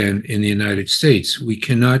going again in the United States. We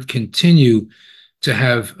cannot continue to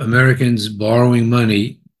have Americans borrowing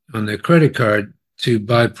money on their credit card to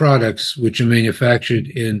buy products which are manufactured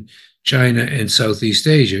in China and Southeast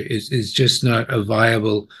Asia. It's just not a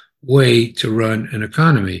viable way to run an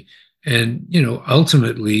economy. And,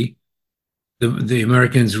 ultimately, the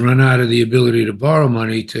Americans run out of the ability to borrow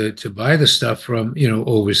money to buy the stuff from,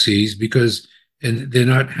 overseas, and they're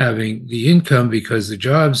not having the income because the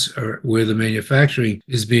jobs are where the manufacturing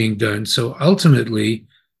is being done. So ultimately,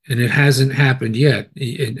 and it hasn't happened yet,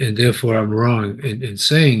 and therefore I'm wrong in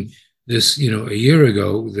saying this, a year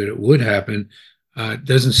ago that it would happen,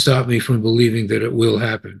 doesn't stop me from believing that it will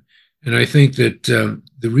happen. And I think that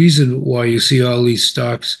the reason why you see all these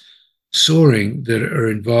stocks soaring that are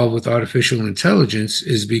involved with artificial intelligence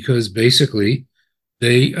is because basically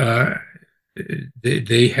they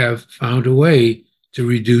have found a way to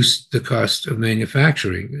reduce the cost of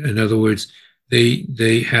manufacturing. In other words,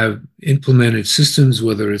 they have implemented systems,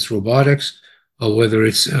 whether it's robotics or whether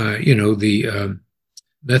it's the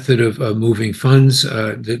method of moving funds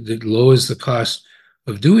that lowers the cost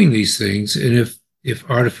of doing these things. And if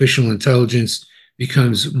artificial intelligence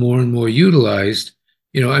becomes more and more utilized,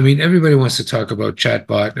 everybody wants to talk about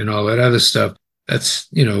chatbot and all that other stuff. That's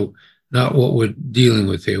not what we're dealing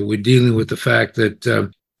with here. We're dealing with the fact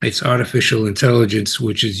that it's artificial intelligence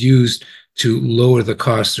which is used to lower the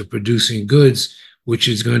cost of producing goods, which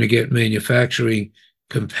is going to get manufacturing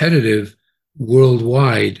competitive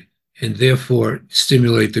worldwide and therefore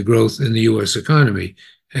stimulate the growth in the U.S. economy.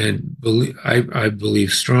 And I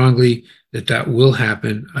believe strongly that will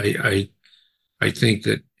happen. I think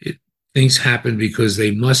that things happen because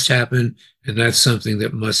they must happen, and that's something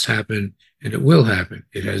that must happen, and it will happen.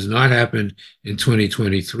 It has not happened in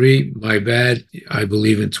 2023. My bad. I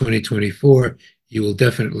believe in 2024, you will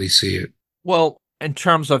definitely see it. Well, in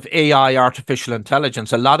terms of AI, artificial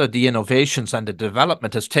intelligence, a lot of the innovations and the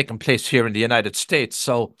development has taken place here in the United States.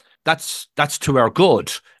 So that's to our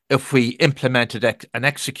good if we implement it and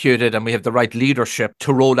execute it, and we have the right leadership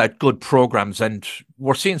to roll out good programs. And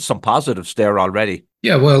we're seeing some positives there already.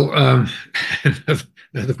 Yeah, well,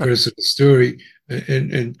 another personal story.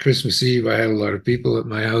 And Christmas Eve, I had a lot of people at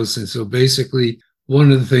my house. And so basically,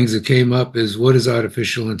 one of the things that came up is, what does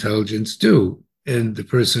artificial intelligence do? And the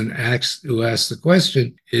person who asked the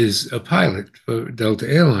question is a pilot for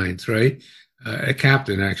Delta Airlines, right? A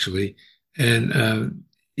captain, actually. And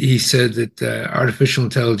he said that artificial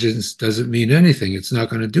intelligence doesn't mean anything. It's not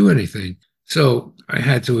going to do anything. So I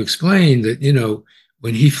had to explain that,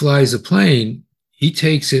 when he flies a plane, he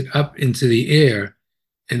takes it up into the air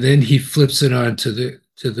and then he flips it on to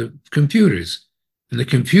the computers. And the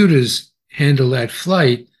computers handle that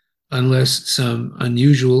flight unless some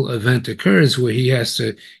unusual event occurs where he has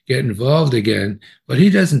to get involved again. But he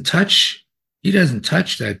doesn't touch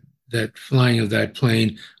that flying of that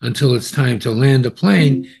plane until it's time to land the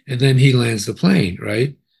plane, and then he lands the plane,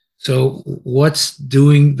 right? So what's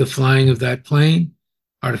doing the flying of that plane?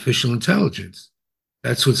 Artificial intelligence.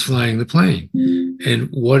 That's what's flying the plane. And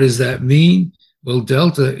what does that mean? Well,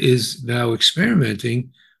 Delta is now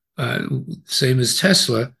experimenting, same as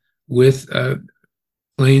Tesla, with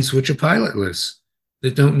planes which are pilotless,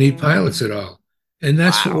 that don't need pilots at all. And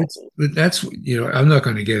Wow. I'm not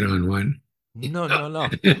going to get on one. No, no, no.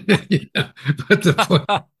 Yeah, but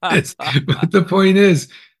the point is,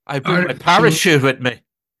 I bring my artificial parachute with me.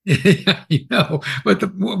 yeah, but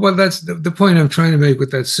that's the point I'm trying to make with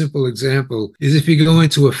that simple example is if you go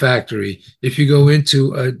into a factory, if you go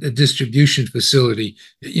into a distribution facility,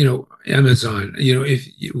 Amazon,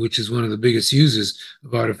 which is one of the biggest users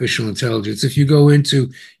of artificial intelligence, if you go into,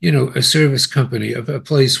 a service company, a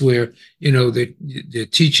place where, they're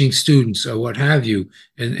teaching students or what have you,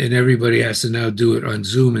 and everybody has to now do it on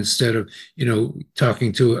Zoom instead of,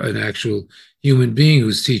 talking to an actual human being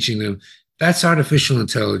who's teaching them. That's artificial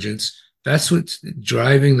intelligence. That's what's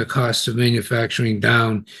driving the cost of manufacturing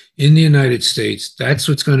down in the United States. That's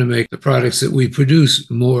what's going to make the products that we produce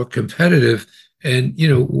more competitive. And,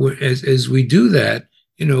 as we do that,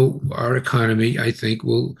 our economy, I think,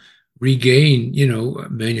 will regain,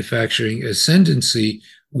 manufacturing ascendancy,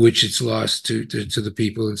 which it's lost to the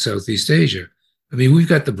people in Southeast Asia. I mean, we've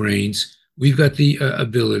got the brains, we've got the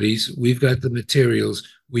abilities, we've got the materials.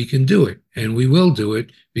 We can do it, and we will do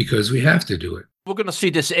it because we have to do it. We're going to see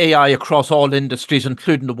this AI across all industries,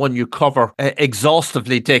 including the one you cover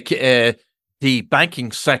exhaustively, Dick, the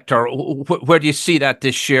banking sector. Where do you see that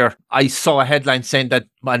this year? I saw a headline saying that,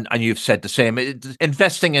 and you've said the same,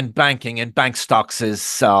 investing in banking and bank stocks is,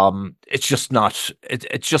 it's just not,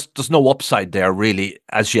 it's just, there's no upside there really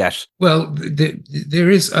as yet. Well, there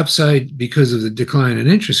is upside because of the decline in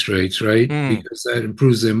interest rates, right? Because that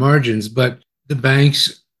improves their margins, but the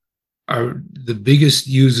banks are the biggest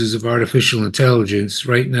users of artificial intelligence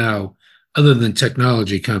right now, other than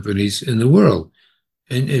technology companies in the world.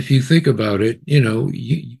 And if you think about it,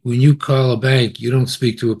 when you call a bank, you don't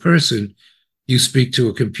speak to a person, you speak to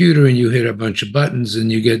a computer and you hit a bunch of buttons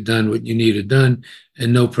and you get done what you needed done,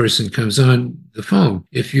 and no person comes on the phone.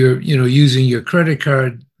 If you're, using your credit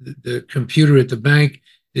card, the computer at the bank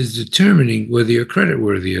is determining whether you're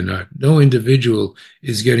creditworthy or not. No individual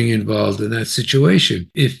is getting involved in that situation.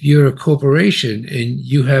 If you're a corporation and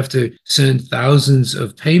you have to send thousands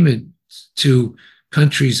of payments to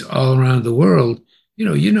countries all around the world,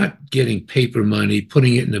 you're not getting paper money,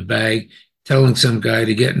 putting it in a bag, telling some guy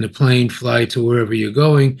to get in a plane, fly to wherever you're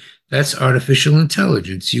going. That's artificial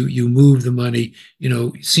intelligence. You move the money,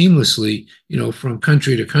 seamlessly, from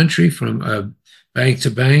country to country, from bank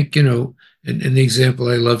to bank, And the example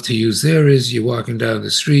I love to use there is you're walking down the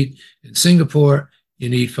street in Singapore, you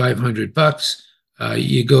need $500.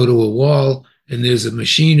 You go to a wall and there's a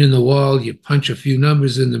machine in the wall. You punch a few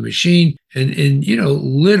numbers in the machine, and in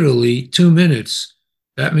literally 2 minutes,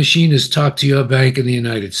 that machine has talked to your bank in the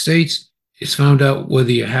United States. It's found out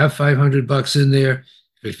whether you have $500 in there.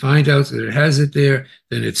 If it finds out that it has it there,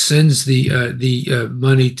 then it sends the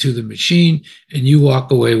money to the machine, and you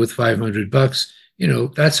walk away with $500.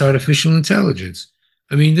 That's artificial intelligence.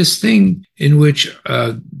 I mean, this thing in which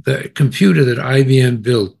the computer that IBM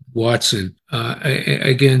built, Watson,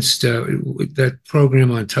 against that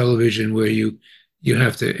program on television where you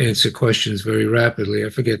have to answer questions very rapidly. I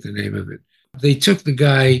forget the name of it. They took the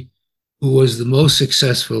guy who was the most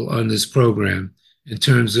successful on this program in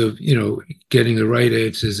terms of, getting the right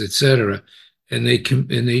answers, et cetera, and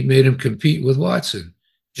they made him compete with Watson.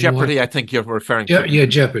 Jeopardy, I think you're referring to. Yeah,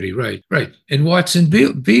 Jeopardy, right. And Watson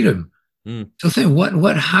beat him. So think,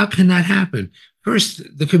 how can that happen?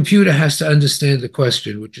 First, the computer has to understand the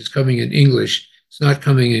question, which is coming in English. It's not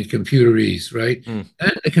coming in computerese, right?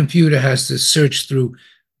 Then the computer has to search through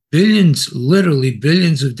literally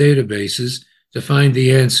billions of databases to find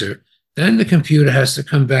the answer. Then the computer has to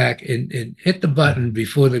come back and hit the button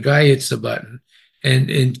before the guy hits the button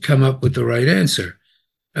and come up with the right answer.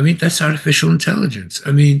 I mean, that's artificial intelligence.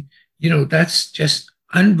 I mean, that's just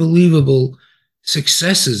unbelievable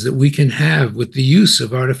successes that we can have with the use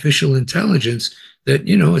of artificial intelligence that,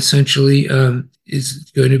 essentially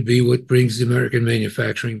is going to be what brings the American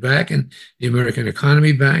manufacturing back and the American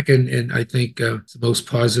economy back. And I think it's the most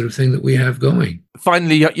positive thing that we have going.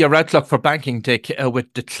 Finally, your outlook for banking, Dick,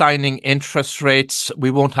 with declining interest rates,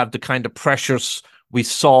 we won't have the kind of pressures we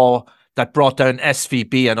saw that brought down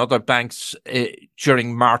SVB and other banks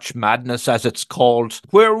during March Madness, as it's called.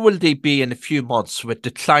 Where will they be in a few months with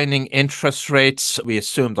declining interest rates? We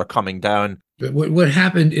assume they're coming down. But what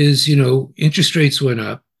happened is, interest rates went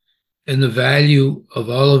up and the value of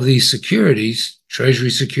all of these securities, treasury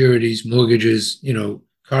securities, mortgages,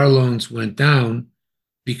 car loans went down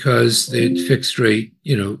because they had fixed rate,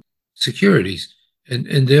 securities.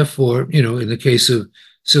 And therefore, in the case of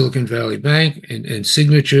Silicon Valley Bank and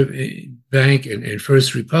Signature Bank and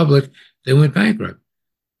First Republic, they went bankrupt.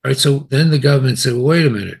 Right. So then the government said, well, wait a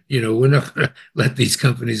minute, we're not going to let these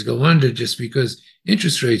companies go under just because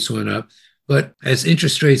interest rates went up. But as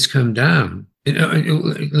interest rates come down,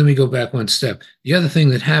 let me go back one step. The other thing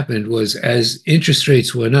that happened was as interest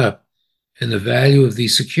rates went up and the value of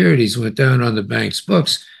these securities went down on the bank's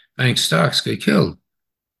books, bank stocks got killed.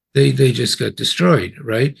 They just got destroyed,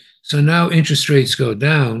 right? So now interest rates go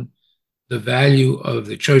down, the value of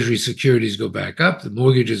the treasury securities go back up, the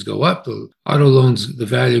mortgages go up, the auto loans, the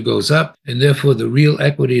value goes up, and therefore the real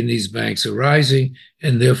equity in these banks are rising,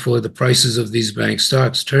 and therefore the prices of these bank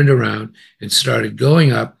stocks turned around and started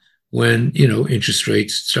going up when, interest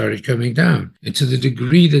rates started coming down. And to the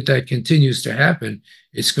degree that that continues to happen,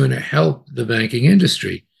 it's going to help the banking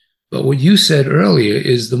industry. But what you said earlier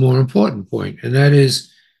is the more important point, and that is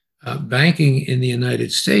banking in the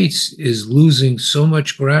United States is losing so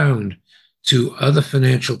much ground to other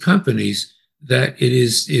financial companies that it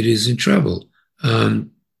is in trouble. The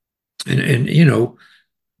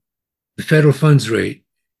federal funds rate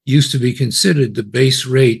used to be considered the base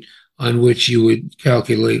rate on which you would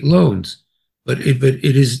calculate loans, but it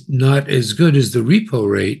is not as good as the repo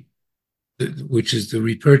rate, which is the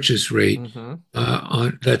repurchase rate. Mm-hmm.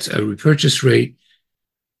 That's a repurchase rate.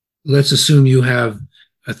 Let's assume you have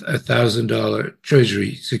 $1,000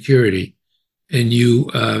 treasury security and you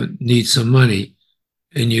need some money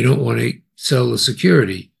and you don't want to sell the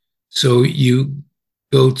security. So you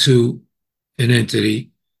go to an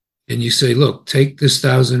entity and you say, look, take this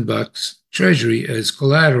 $1,000 treasury as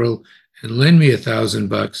collateral and lend me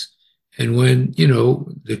 $1,000. And when,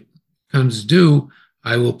 it comes due,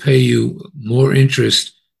 I will pay you more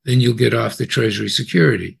interest than you'll get off the treasury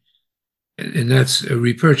security. And that's a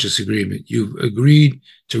repurchase agreement. You've agreed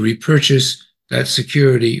to repurchase that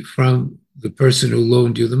security from the person who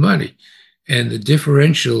loaned you the money. And the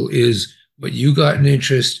differential is what you got in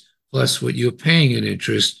interest plus what you're paying in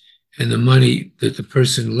interest. And the money that the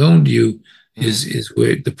person loaned you is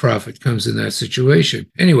where the profit comes in that situation.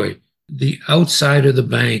 Anyway, the outside of the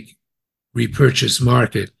bank repurchase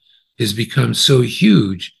market has become so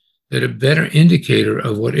huge that a better indicator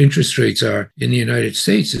of what interest rates are in the United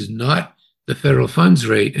States is not the federal funds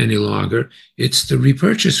rate any longer. It's the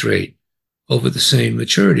repurchase rate over the same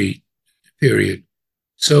maturity period.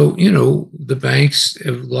 So, the banks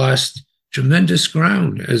have lost tremendous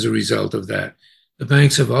ground as a result of that. The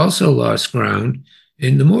banks have also lost ground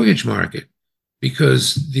in the mortgage market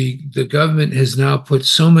because the government has now put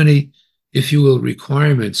so many, if you will,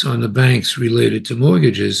 requirements on the banks related to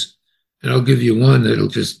mortgages. And I'll give you one that'll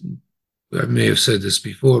just, I may have said this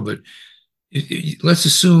before, but let's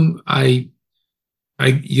assume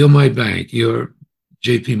you're my bank, you're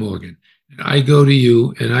JP Morgan. And I go to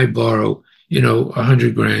you and I borrow,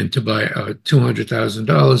 $100,000 to buy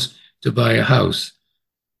 $200,000 to buy a house.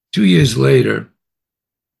 2 years later,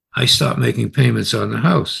 I stop making payments on the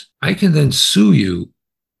house. I can then sue you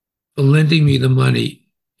for lending me the money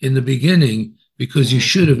in the beginning because you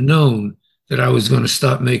should have known that I was going to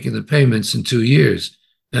stop making the payments in 2 years.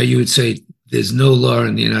 Now you would say there's no law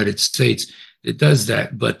in the United States that does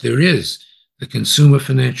that, but there is. The Consumer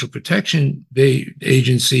Financial Protection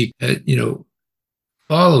Agency,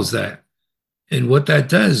 follows that. And what that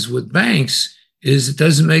does with banks is it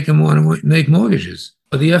doesn't make them want to make mortgages.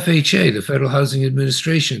 Or the FHA, the Federal Housing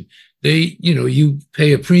Administration, you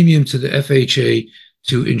pay a premium to the FHA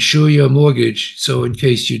to insure your mortgage. So in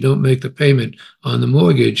case you don't make the payment on the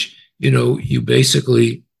mortgage, you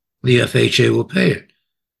basically, the FHA will pay it.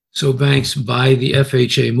 So banks buy the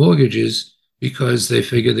FHA mortgages because they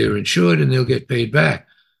figure they're insured and they'll get paid back.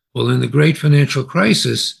 Well, in the great financial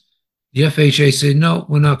crisis, the FHA said, no,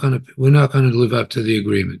 we're not going to live up to the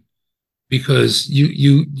agreement because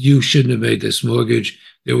you shouldn't have made this mortgage.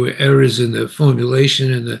 There were errors in the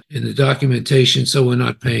formulation and in the documentation, so we're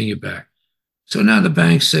not paying you back. So now the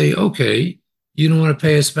banks say, okay, You don't want to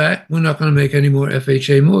pay us back? We're not going to make any more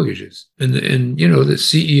FHA mortgages. And the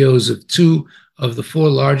CEOs of two of the four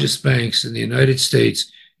largest banks in the United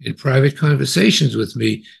States, in private conversations with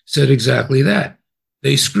me, said exactly that.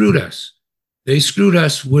 They screwed us. They screwed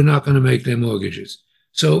us. We're not going to make their mortgages.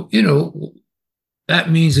 So, that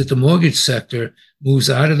means that the mortgage sector moves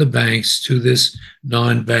out of the banks to this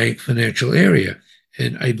non-bank financial area.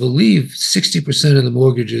 And I believe 60% of the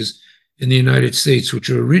mortgages in the United States, which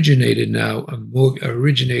are originated now, are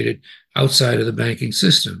originated outside of the banking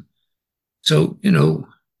system. So,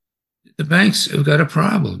 the banks have got a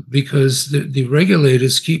problem because the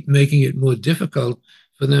regulators keep making it more difficult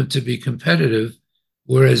for them to be competitive,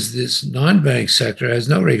 whereas this non-bank sector has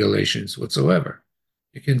no regulations whatsoever.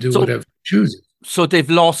 It can do whatever it chooses. So they've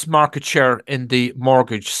lost market share in the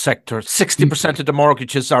mortgage sector. 60% of the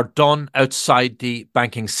mortgages are done outside the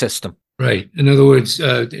banking system. Right. In other words,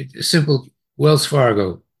 simple Wells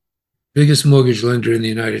Fargo, biggest mortgage lender in the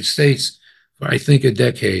United States for, I think, a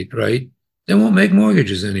decade, right? They won't make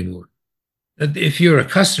mortgages anymore. If you're a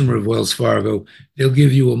customer of Wells Fargo, they'll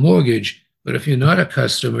give you a mortgage. But if you're not a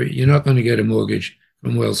customer, you're not going to get a mortgage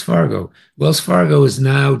from Wells Fargo. Wells Fargo is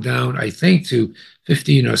now down, I think, to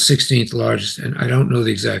 15th or 16th largest, and I don't know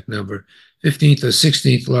the exact number, 15th or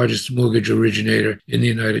 16th largest mortgage originator in the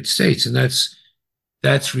United States. And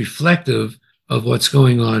that's reflective of what's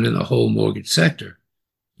going on in the whole mortgage sector.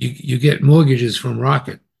 You get mortgages from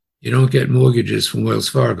Rocket. You don't get mortgages from Wells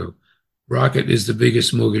Fargo. Rocket is the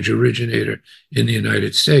biggest mortgage originator in the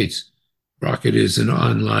United States. Rocket is an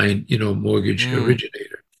online, mortgage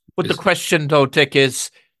originator. But the question, though, Dick,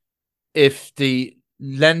 is if the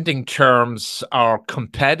lending terms are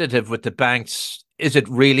competitive with the banks, is it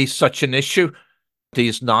really such an issue?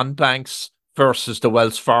 These non-banks versus the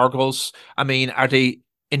Wells Fargos? I mean, are they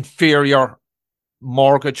inferior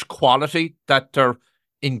mortgage quality that they're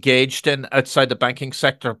engaged in outside the banking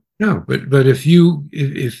sector? No, but if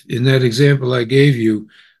in that example I gave you,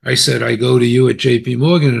 I said I go to you at JP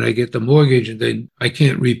Morgan and I get the mortgage and then I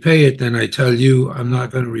can't repay it, then I tell you I'm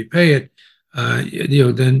not going to repay it,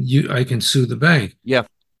 then I can sue the bank. Yeah.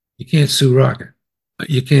 You can't sue Rocket.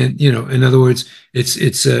 You can't, in other words,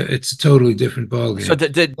 it's a totally different ballgame. So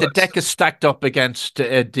the deck is stacked up against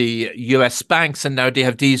the US banks, and now they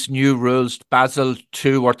have these new rules, Basel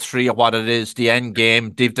 2 or 3 or what it is, the end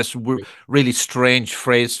game. They've this really strange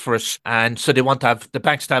phrase for it. And so they want to have the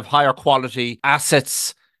banks to have higher quality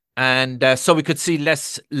assets. And so we could see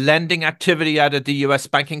less lending activity out of the US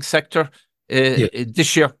banking sector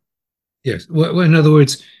this year. Yes. Well, in other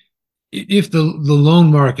words, if the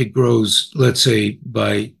loan market grows, let's say,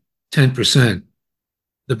 by 10%,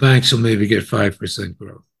 the banks will maybe get 5%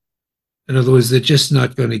 growth. In other words, they're just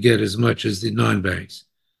not going to get as much as the non-banks.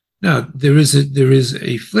 Now, there is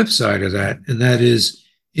a flip side of that, and that is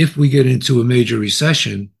if we get into a major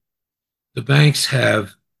recession, the banks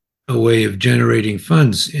have a way of generating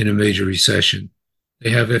funds in a major recession. They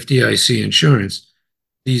have FDIC insurance.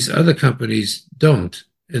 These other companies don't,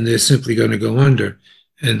 and they're simply going to go under.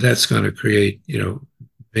 And that's going to create,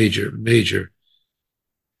 major,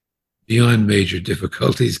 beyond major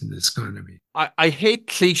difficulties in this economy. I hate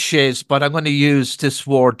cliches, but I'm going to use this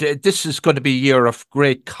word. This is going to be a year of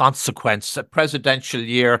great consequence, a presidential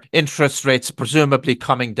year, interest rates presumably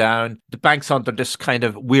coming down, the banks under this kind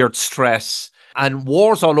of weird stress, and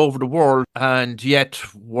wars all over the world. And yet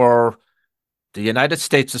the United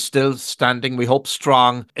States is still standing, we hope,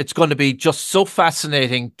 strong. It's going to be just so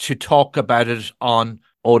fascinating to talk about it on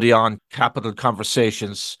ODEON Capital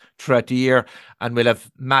Conversations throughout the year. And we'll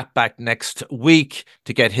have Matt back next week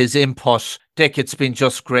to get his input. Dick, it's been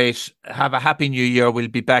just great. Have a happy new year. We'll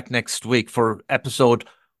be back next week for episode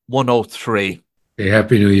 103. Okay,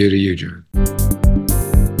 happy new year to you, John.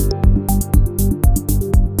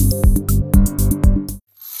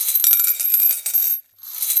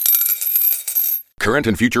 Current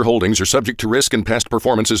and future holdings are subject to risk, and past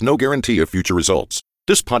performance is no guarantee of future results.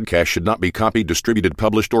 This podcast should not be copied, distributed,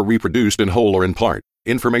 published, or reproduced in whole or in part.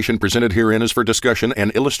 Information presented herein is for discussion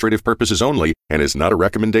and illustrative purposes only and is not a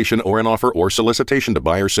recommendation or an offer or solicitation to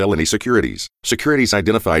buy or sell any securities. Securities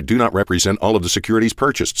identified do not represent all of the securities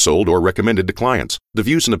purchased, sold, or recommended to clients. The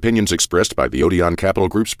views and opinions expressed by the ODEON Capital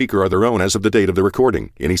Group speaker are their own as of the date of the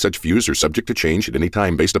recording. Any such views are subject to change at any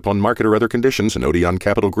time based upon market or other conditions, and ODEON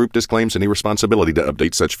Capital Group disclaims any responsibility to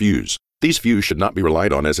update such views. These views should not be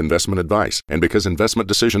relied on as investment advice, and because investment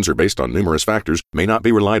decisions are based on numerous factors, may not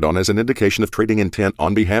be relied on as an indication of trading intent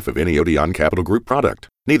on behalf of any ODEON Capital Group product.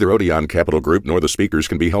 Neither ODEON Capital Group nor the speakers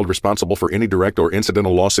can be held responsible for any direct or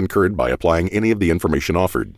incidental loss incurred by applying any of the information offered.